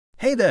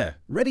Hey there,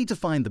 ready to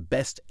find the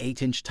best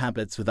 8-inch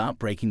tablets without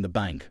breaking the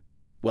bank?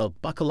 Well,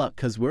 buckle up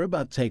because we're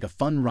about to take a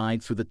fun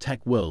ride through the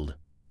tech world.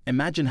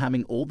 Imagine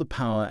having all the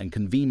power and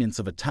convenience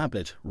of a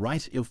tablet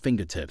right at your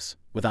fingertips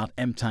without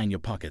emptying your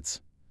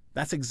pockets.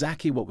 That's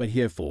exactly what we're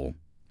here for,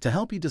 to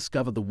help you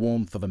discover the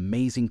warmth of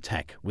amazing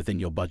tech within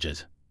your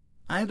budget.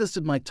 I have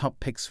listed my top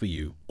picks for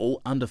you,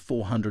 all under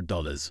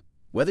 $400.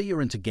 Whether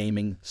you're into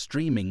gaming,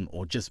 streaming,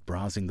 or just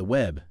browsing the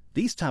web,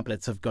 these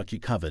tablets have got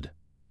you covered.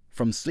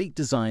 From sleek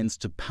designs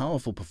to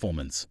powerful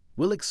performance,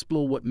 we'll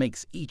explore what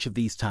makes each of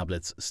these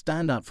tablets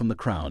stand out from the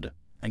crowd.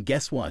 And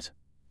guess what?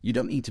 You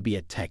don't need to be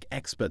a tech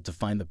expert to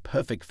find the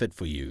perfect fit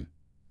for you.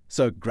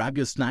 So grab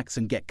your snacks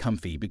and get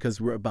comfy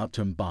because we're about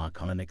to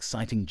embark on an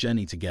exciting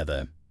journey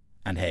together.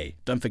 And hey,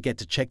 don't forget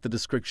to check the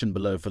description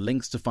below for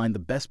links to find the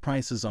best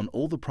prices on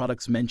all the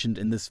products mentioned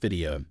in this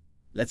video.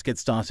 Let's get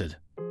started.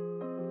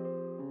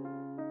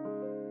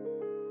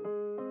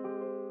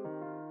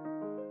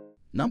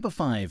 Number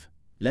 5.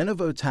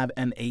 Lenovo Tab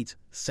M8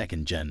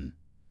 2nd Gen.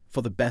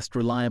 For the best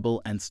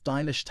reliable and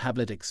stylish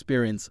tablet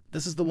experience,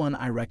 this is the one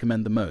I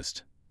recommend the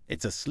most.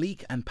 It's a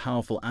sleek and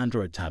powerful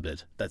Android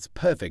tablet that's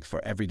perfect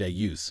for everyday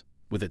use.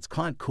 With its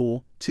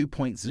quad-core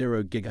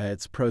 2.0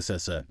 GHz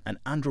processor and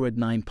Android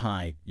 9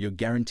 Pie, you're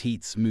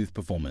guaranteed smooth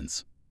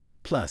performance.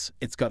 Plus,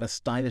 it's got a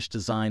stylish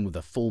design with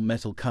a full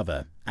metal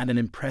cover and an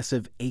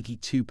impressive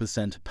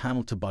 82%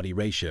 panel-to-body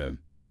ratio.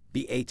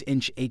 The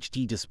 8-inch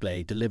HD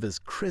display delivers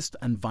crisp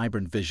and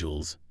vibrant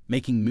visuals,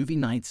 making movie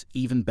nights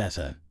even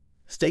better.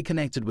 Stay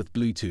connected with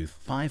Bluetooth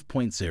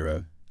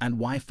 5.0 and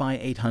Wi-Fi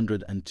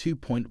 800 and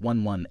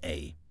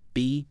 2.11a,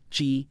 B,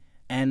 G,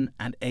 N,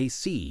 and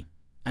AC,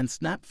 and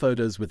snap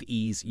photos with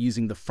ease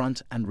using the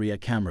front and rear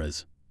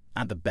cameras.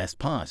 And the best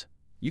part,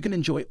 you can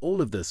enjoy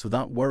all of this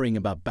without worrying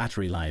about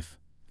battery life,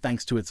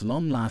 thanks to its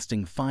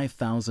long-lasting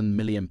 5,000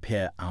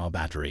 mAh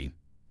battery.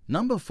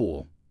 Number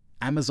 4.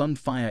 Amazon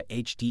Fire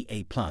HD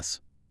 8+.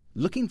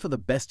 Looking for the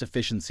best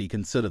efficiency,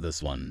 consider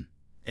this one.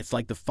 It's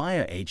like the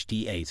Fire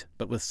HD 8,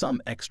 but with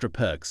some extra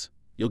perks.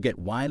 You'll get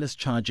wireless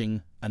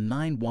charging, a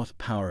 9-watt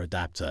power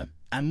adapter,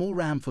 and more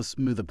RAM for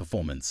smoother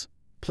performance.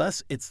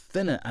 Plus, it's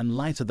thinner and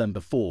lighter than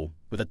before,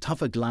 with a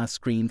tougher glass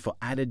screen for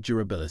added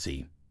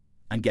durability.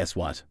 And guess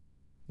what?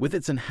 With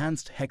its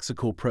enhanced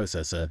hexa-core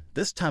processor,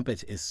 this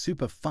tablet is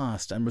super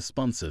fast and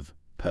responsive,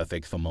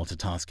 perfect for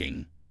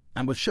multitasking.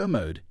 And with Show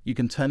Mode, you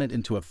can turn it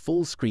into a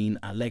full-screen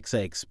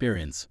Alexa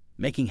experience,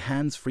 making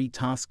hands-free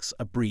tasks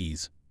a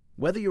breeze.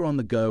 Whether you're on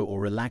the go or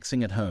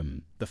relaxing at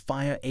home, the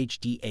Fire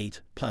HD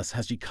 8 Plus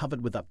has you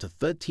covered with up to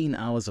 13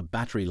 hours of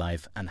battery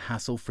life and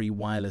hassle-free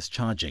wireless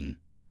charging.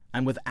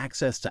 And with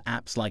access to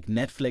apps like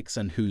Netflix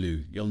and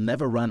Hulu, you'll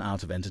never run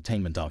out of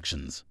entertainment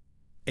options.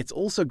 It's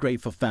also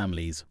great for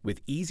families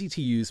with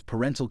easy-to-use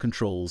parental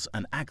controls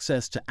and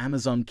access to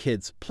Amazon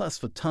Kids Plus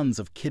for tons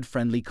of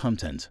kid-friendly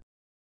content.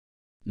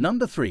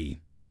 Number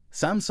 3.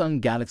 Samsung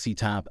Galaxy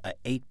Tab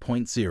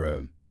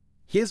A8.0.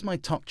 Here's my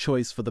top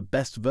choice for the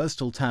best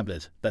versatile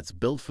tablet that's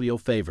built for your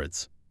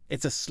favorites.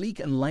 It's a sleek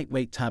and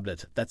lightweight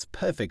tablet that's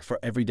perfect for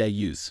everyday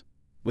use.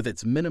 With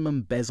its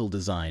minimum bezel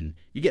design,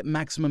 you get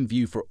maximum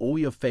view for all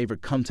your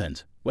favorite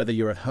content, whether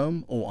you're at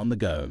home or on the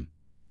go.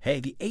 Hey,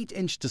 the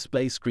 8-inch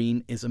display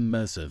screen is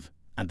immersive,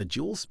 and the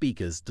dual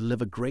speakers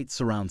deliver great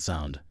surround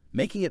sound,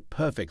 making it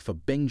perfect for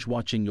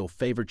binge-watching your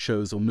favorite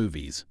shows or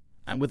movies.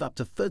 And with up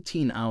to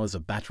 13 hours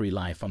of battery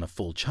life on a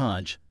full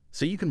charge,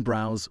 so you can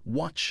browse,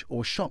 watch,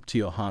 or shop to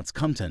your heart's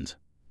content.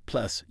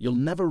 Plus, you'll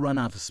never run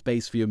out of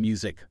space for your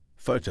music,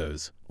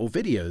 photos, or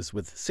videos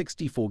with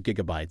 64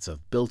 GB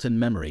of built-in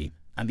memory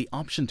and the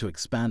option to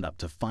expand up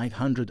to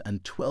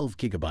 512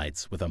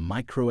 GB with a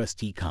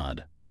microSD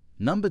card.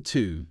 Number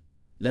 2.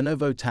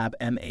 Lenovo Tab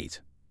M8.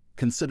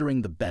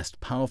 Considering the best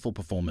powerful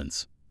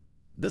performance,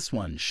 this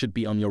one should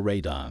be on your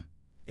radar.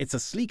 It's a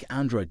sleek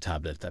Android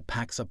tablet that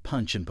packs a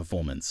punch in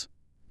performance.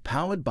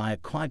 Powered by a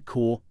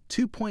quad-core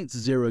 2.0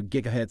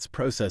 GHz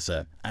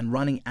processor and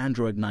running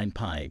Android 9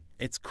 Pie,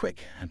 it's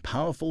quick and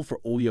powerful for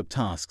all your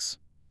tasks.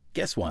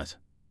 Guess what?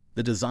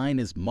 The design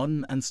is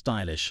modern and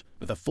stylish,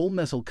 with a full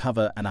metal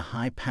cover and a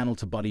high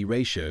panel-to-body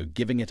ratio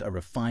giving it a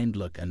refined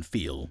look and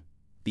feel.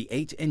 The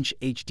 8-inch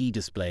HD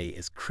display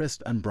is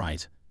crisp and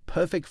bright,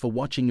 perfect for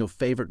watching your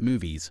favorite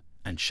movies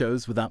and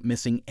shows without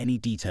missing any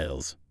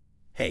details.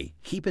 Hey,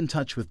 keep in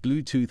touch with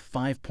Bluetooth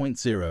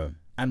 5.0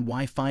 and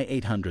Wi-Fi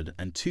 800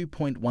 and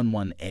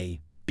 2.11a,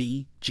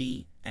 B,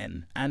 G,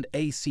 N, and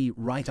AC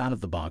right out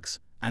of the box,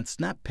 and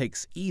snap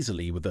pics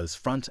easily with those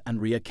front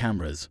and rear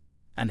cameras.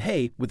 And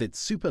hey, with its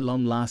super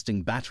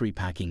long-lasting battery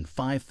packing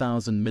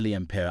 5,000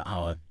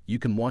 mAh, you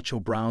can watch or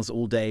browse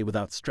all day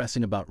without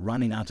stressing about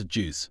running out of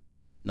juice.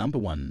 Number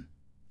 1.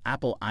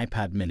 Apple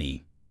iPad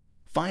Mini.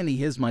 Finally,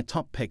 here's my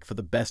top pick for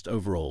the best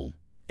overall.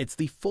 It's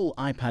the full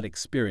iPad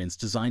experience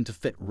designed to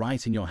fit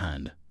right in your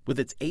hand. With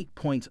its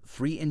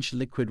 8.3-inch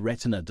liquid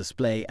retina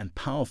display and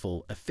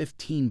powerful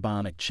A15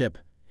 Bionic chip,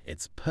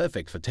 it's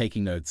perfect for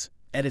taking notes,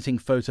 editing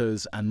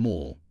photos, and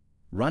more.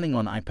 Running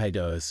on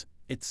iPadOS,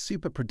 it's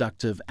super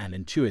productive and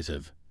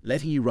intuitive,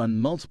 letting you run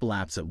multiple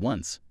apps at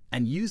once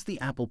and use the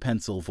Apple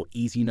Pencil for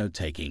easy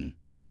note-taking.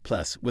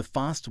 Plus, with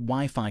fast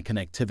Wi-Fi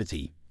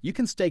connectivity, you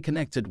can stay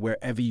connected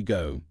wherever you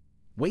go.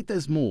 Wait,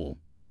 there's more.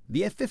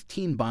 The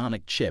F15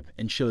 Bionic chip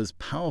ensures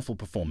powerful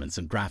performance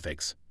and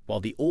graphics, while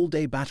the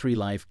all-day battery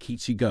life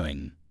keeps you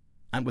going.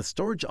 And with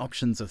storage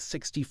options of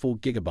 64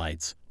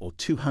 GB or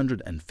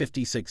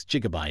 256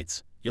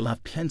 GB, you'll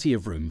have plenty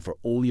of room for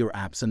all your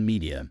apps and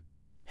media.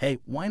 Hey,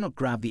 why not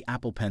grab the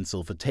Apple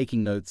Pencil for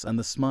taking notes and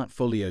the Smart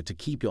Folio to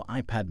keep your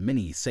iPad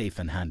mini safe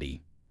and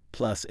handy?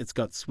 Plus, it's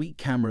got sweet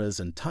cameras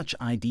and Touch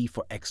ID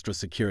for extra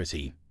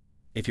security.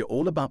 If you're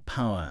all about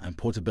power and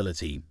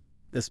portability,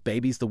 this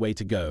baby's the way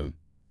to go.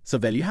 So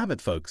there you have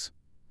it, folks.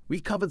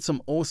 We've covered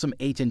some awesome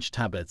 8-inch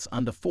tablets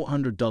under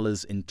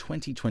 $400 in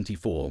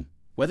 2024.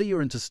 Whether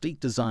you're into sleek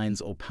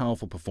designs or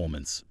powerful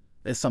performance,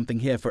 there's something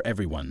here for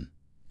everyone.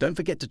 Don't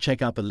forget to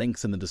check out the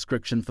links in the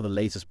description for the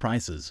latest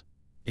prices.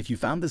 If you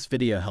found this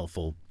video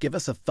helpful, give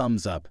us a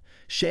thumbs up,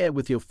 share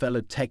with your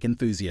fellow tech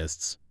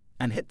enthusiasts,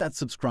 and hit that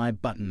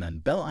subscribe button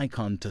and bell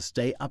icon to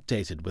stay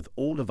updated with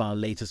all of our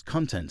latest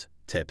content,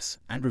 tips,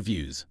 and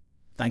reviews.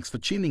 Thanks for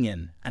tuning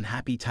in, and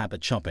happy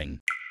tablet shopping.